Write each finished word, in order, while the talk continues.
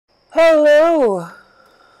Hello,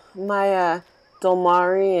 my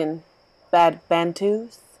Dolmari and Bad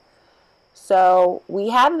Bantus. So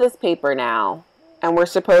we have this paper now, and we're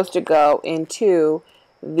supposed to go into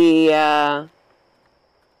the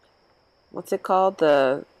what's it called?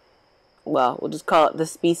 We'll just call it the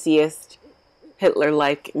speciest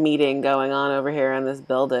Hitler-like meeting going on over here in this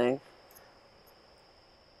building.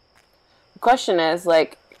 The question is,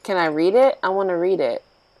 like, can I read it? I want to read it.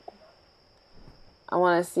 I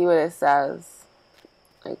want to see what it says.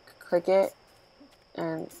 Like, click it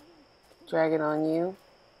and drag it on you.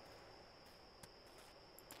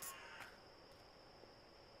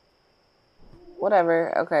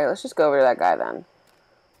 Whatever. Okay, let's just go over to that guy then.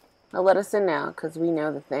 He'll let us in now because we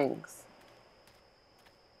know the things.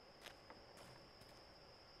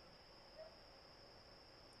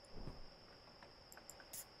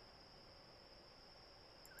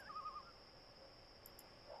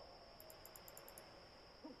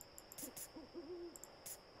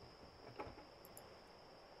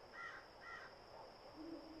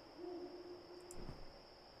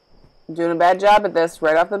 I'm doing a bad job at this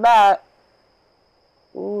right off the bat.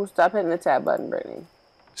 Ooh, stop hitting the tab button, Brittany.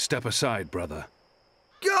 Step aside, brother.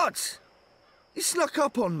 Gods! He snuck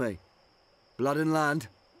up on me. Blood and land.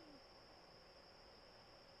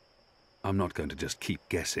 I'm not going to just keep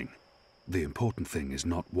guessing. The important thing is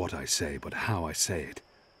not what I say, but how I say it.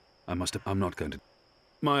 I'm not going to...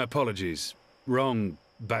 My apologies. Wrong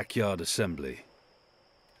backyard assembly.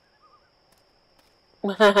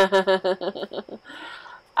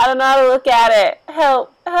 I don't know how to look at it.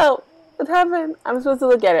 Help, help. What happened? I'm supposed to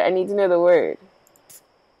look at it. I need to know the word.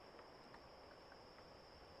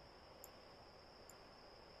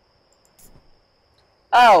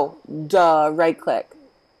 Oh, duh. Right click.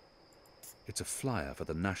 It's a flyer for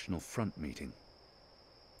the National Front meeting.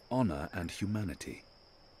 Honor and humanity.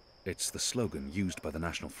 It's the slogan used by the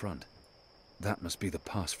National Front. That must be the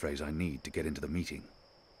passphrase I need to get into the meeting.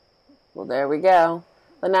 Well, there we go.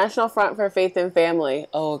 The National Front for Faith and Family.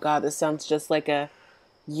 Oh, God, this sounds just like a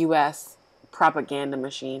U.S. propaganda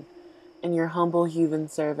machine. And your humble human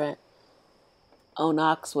servant,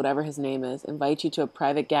 Onox, whatever his name is, invites you to a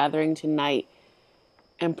private gathering tonight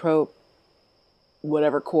and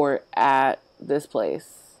whatever court at this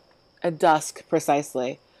place. At dusk,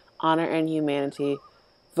 precisely. Honor and humanity.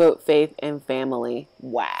 Vote faith and family.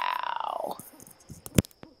 Wow.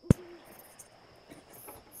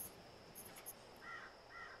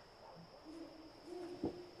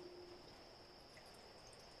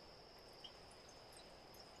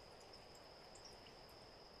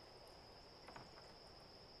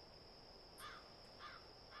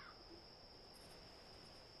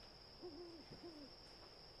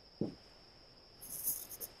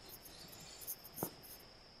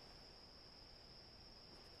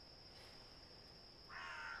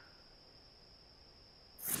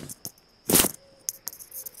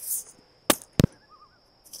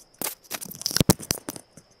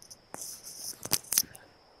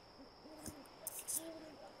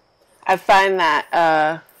 I find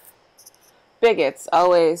that bigots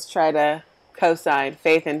always try to co-sign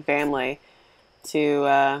faith and family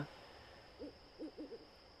to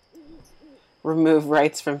remove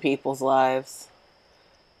rights from people's lives.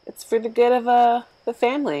 It's for the good of the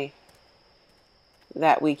family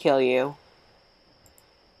that we kill you.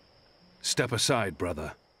 Step aside,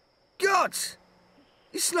 brother. Gods!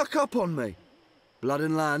 He snuck up on me. Blood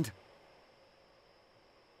and land.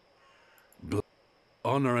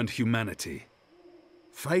 Honor and humanity.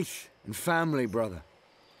 Faith and family, brother.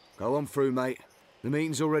 Go on through, mate. The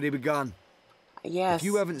meeting's already begun. Yes. If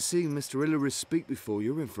you haven't seen Mr. Hillary speak before,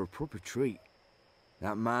 you're in for a proper treat.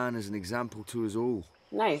 That man is an example to us all.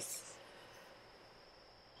 Nice.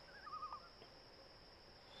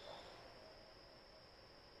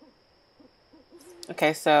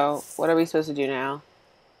 Okay, so what are we supposed to do now?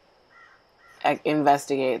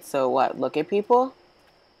 Investigate. So what? Look at people?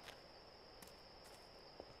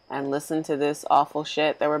 And listen to this awful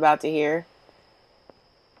shit that we're about to hear?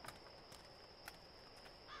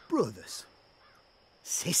 Brothers,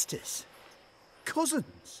 sisters,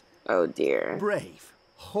 cousins. Oh dear. Brave,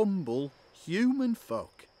 humble, human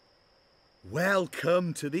folk.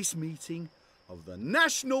 Welcome to this meeting of the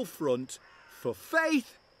National Front for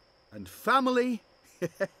Faith and Family.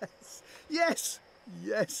 Yes, yes,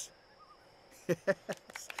 yes,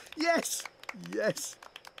 yes, yes.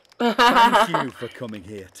 Thank you for coming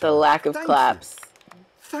here tonight. The lack of claps.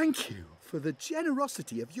 Thank you for the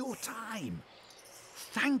generosity of your time.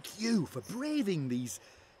 Thank you for braving these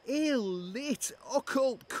ill-lit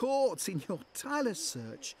occult courts in your tireless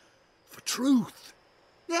search for truth.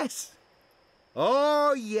 Yes.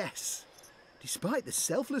 Oh, yes. Despite the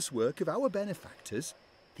selfless work of our benefactors,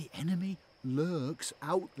 the enemy lurks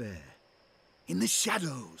out there. In the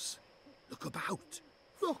shadows. Look about.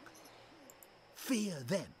 Look. Fear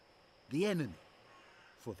them, the enemy.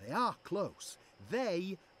 For they are close.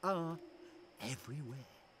 They are everywhere.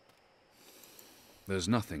 There's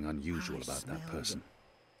nothing unusual I about that smell person. them.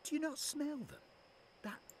 Do you not smell them?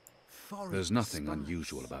 That foreign There's nothing spice,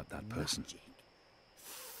 unusual about that person. magic,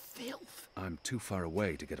 filth. I'm too far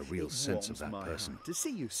away to get a real It sense of warms that my person. heart to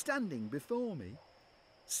see you standing before me,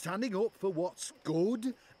 standing up for what's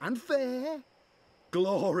good and fair.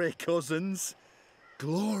 Glory, cousins,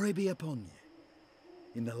 glory be upon you.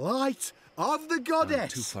 In the light of the goddess. I'm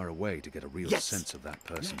too far away to get a real Yes. sense of that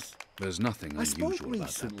person. Yes. There's nothing I spoke unusual about that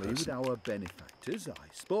recently with person. our benefactors. I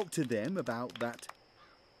spoke to them about that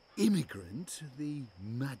immigrant, the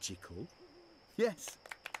magical. Yes,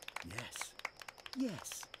 yes,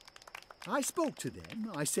 yes. I spoke to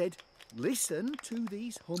them. I said, listen to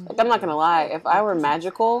these humble. Like, I'm not gonna lie, if I were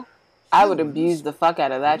magical, I would abuse the fuck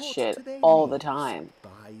out of that brought shit to their all the knees time.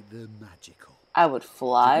 By the magical. I would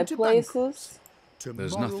fly Driven to bankruptcy, places. to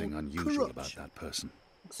There's moral nothing unusual about corruption. that person.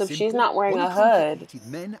 So she's Simple, not wearing a hood. uncomplicated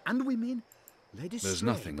men and women led astray There's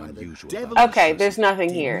nothing by the unusual devil. about Okay, there's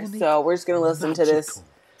nothing here, demonic, so we're just gonna listen to this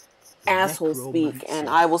magical, asshole speak, and necromancy.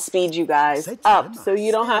 I will speed you guys Said to up them, so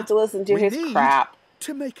you don't have to listen to we his need crap.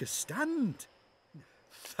 to make a stand.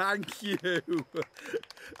 Thank you.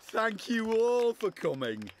 Thank you all for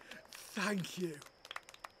coming. Thank you.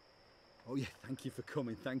 Oh yeah, thank you for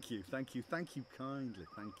coming. Thank you, thank you, thank you kindly.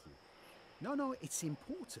 Thank you. No, it's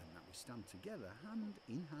important that we stand together, hand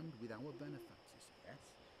in hand with our benefactors. Yes,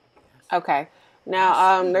 yes. Okay,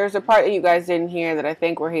 now there's a part that you guys didn't hear that I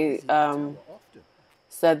think where he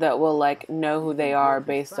said that we'll like know who they are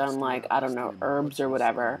based on like, I don't know, herbs or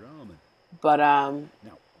whatever. But now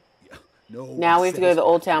we have to go to the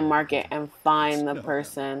Old Town Market and find the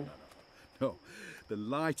person No, the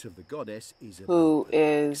light of the goddess is who about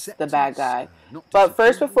is the bad guy. acceptance, not But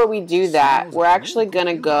first, disapproval. before we do that, Smells we're of actually all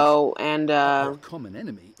gonna good go and Our common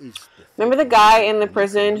enemy is the remember the guy in the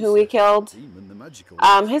prison who we killed? demon, the magical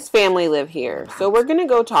His family live here, so we're gonna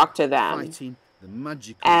go talk to them fighting the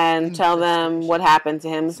magical and tell them what happened to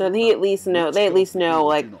him, so they at least know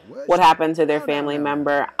like what happened to their family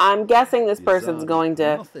member. I'm guessing this person's going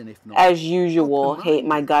to, as usual, hate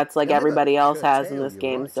my guts like everybody else has in this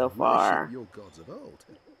game so far.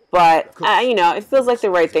 But you know, it feels like the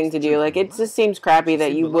right thing to do. Like, it just seems crappy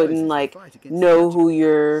that you wouldn't like know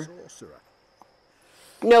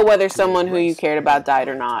whether someone who you cared about died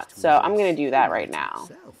or not. So I'm gonna do that right now.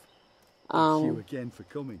 Thank you again for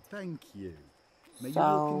coming. Thank you. May you walk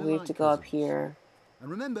So in the we have light, to go up cousins. here.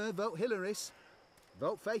 And remember, vote Hilaris.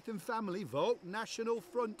 Vote Faith and Family. Vote National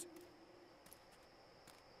Front.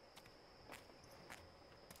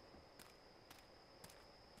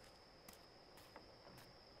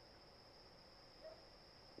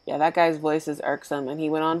 Yeah, that guy's voice is irksome, and he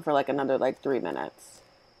went on for like another 3 minutes.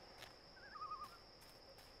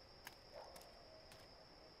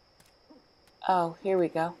 Oh, here we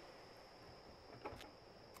go.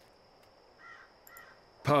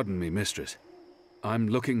 Pardon me, mistress. I'm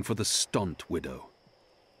looking for the Stott widow.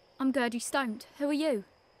 I'm Gertie Stott. Who are you?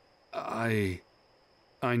 I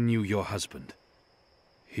knew your husband.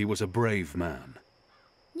 He was a brave man.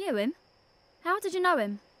 Knew him? How did you know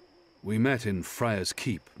him? We met in Friar's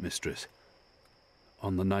Keep, mistress,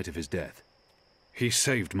 on the night of his death. He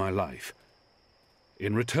saved my life.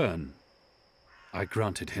 In return, I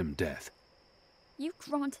granted him death. You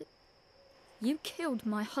killed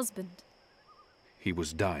my husband. He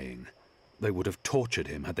was dying. They would have tortured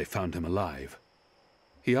him had they found him alive.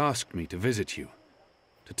 He asked me to visit you,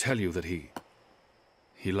 to tell you that he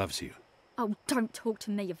loves you. Oh, don't talk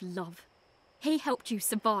to me of love. He helped you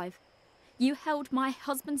survive. You held my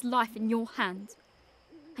husband's life in your hands.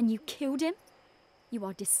 And you killed him? You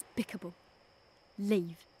are despicable.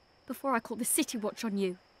 Leave, before I call the City Watch on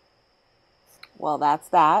you. Well, that's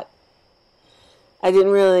that. I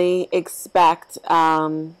didn't really expect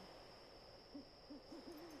her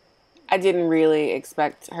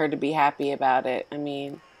to be happy about it. I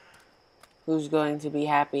mean, who's going to be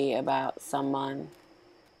happy about someone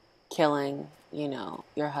killing,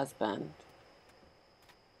 your husband?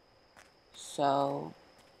 So,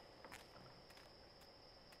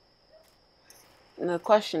 and the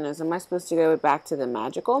question is, am I supposed to go back to the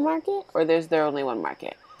magical market? Or there's there only one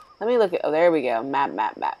market? Let me look at, oh, there we go. Map.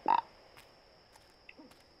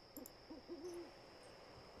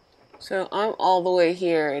 So I'm all the way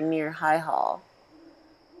here near High Hall.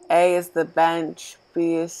 A is the bench.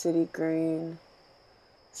 B is City Green.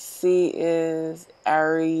 C is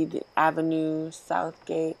Arid Avenue,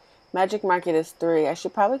 Southgate. Magic Market is 3. I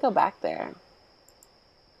should probably go back there.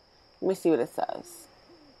 Let me see what it says.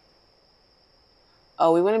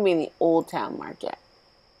 Oh, we want to be in the Old Town Market.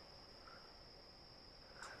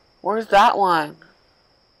 Where's that one?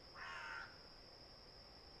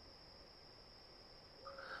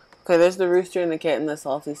 Okay, there's the Rooster and the Kitten, the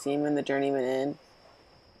Salty Seaman, the Journeyman Inn.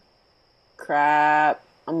 Crap.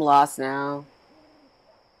 I'm lost now.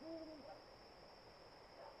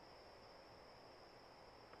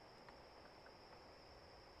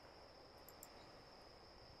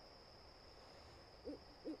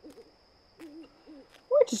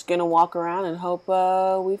 We're just gonna walk around and hope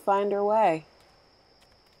we find our way.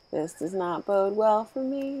 This does not bode well for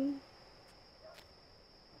me.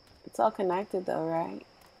 It's all connected though, right?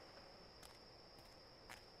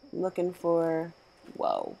 Looking for...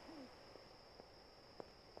 Whoa.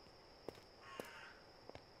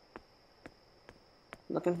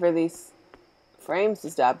 Looking for these frames to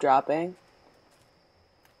stop dropping.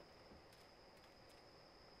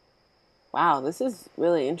 Wow, this is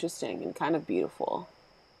really interesting and kind of beautiful.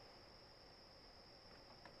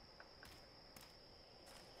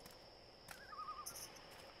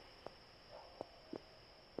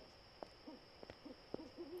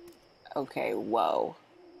 Okay, whoa.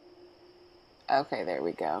 Okay, there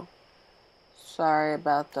we go. Sorry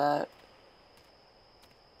about that.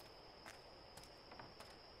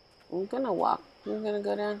 I'm gonna walk. I'm gonna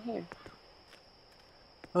go down here.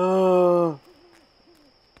 Oh.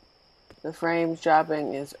 The frames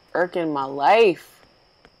dropping is irking my life.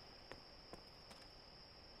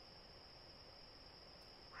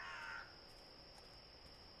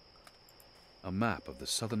 A map of the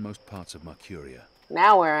southernmost parts of Mercuria.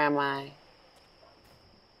 Now where am I?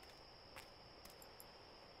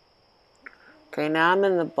 Okay, now I'm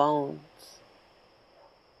in the bones.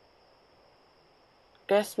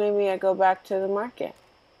 Guess maybe I go back to the market.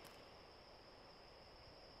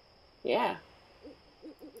 Yeah.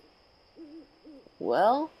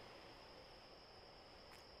 Well.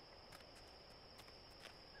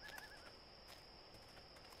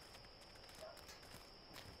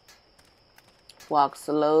 Walk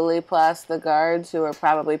slowly past the guards who are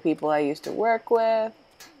probably people I used to work with.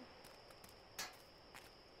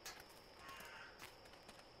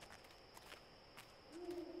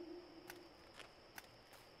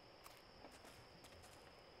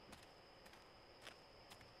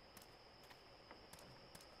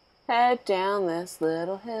 Head down this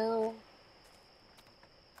little hill.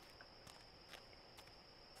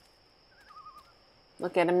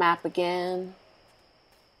 Look at a map again.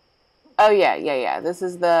 Oh, yeah. This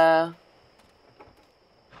is the...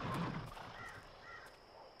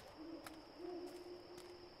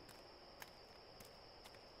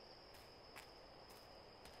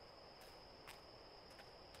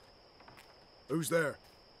 Who's there?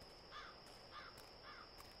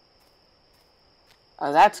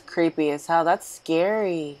 Oh, that's creepy as hell. That's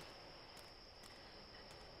scary.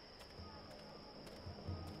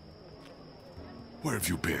 Where have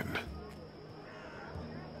you been?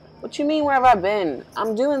 What you mean, where have I been?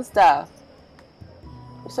 I'm doing stuff.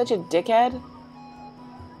 You're such a dickhead.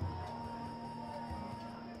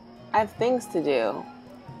 I have things to do.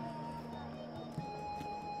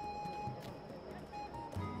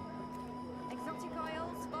 Exotic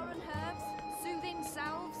oils, foreign herbs, soothing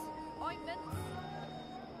salves, ointments.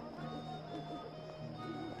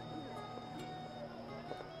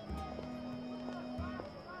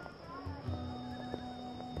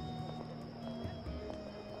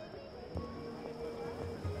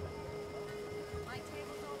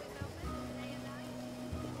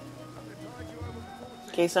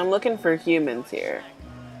 Okay, so I'm looking for humans here.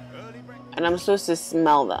 And I'm supposed to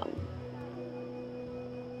smell them.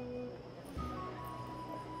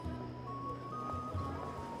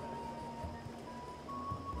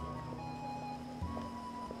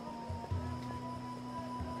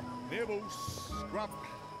 Nibbles, grub,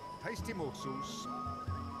 tasty morsels.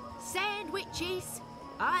 Sandwiches.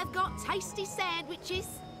 I've got tasty sandwiches.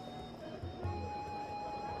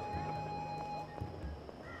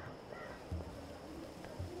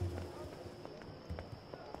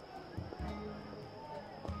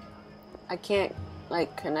 I can't,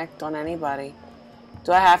 like, connect on anybody.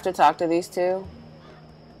 Do I have to talk to these two?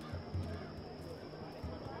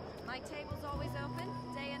 My table's always open,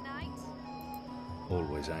 day and night.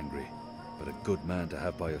 Always angry, but a good man to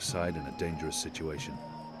have by your side in a dangerous situation.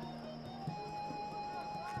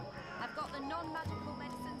 I've got the non-magical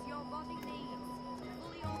medicines your body needs.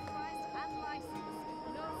 Fully authorized and licensed.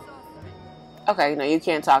 No sorcery. Okay, no, you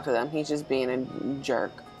can't talk to them. He's just being a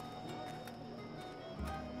jerk.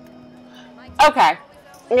 My table's Okay. always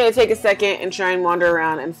open, I'm going to take a second and try and wander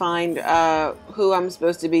around and find who I'm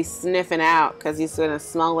supposed to be sniffing out, because he's going to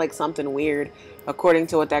smell like something weird, according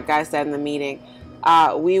to what that guy said in the meeting.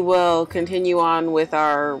 We will continue on with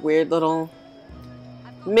our weird little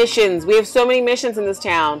missions. We have so many missions in this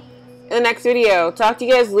town. In the next video. Talk to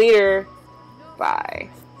you guys later. Bye.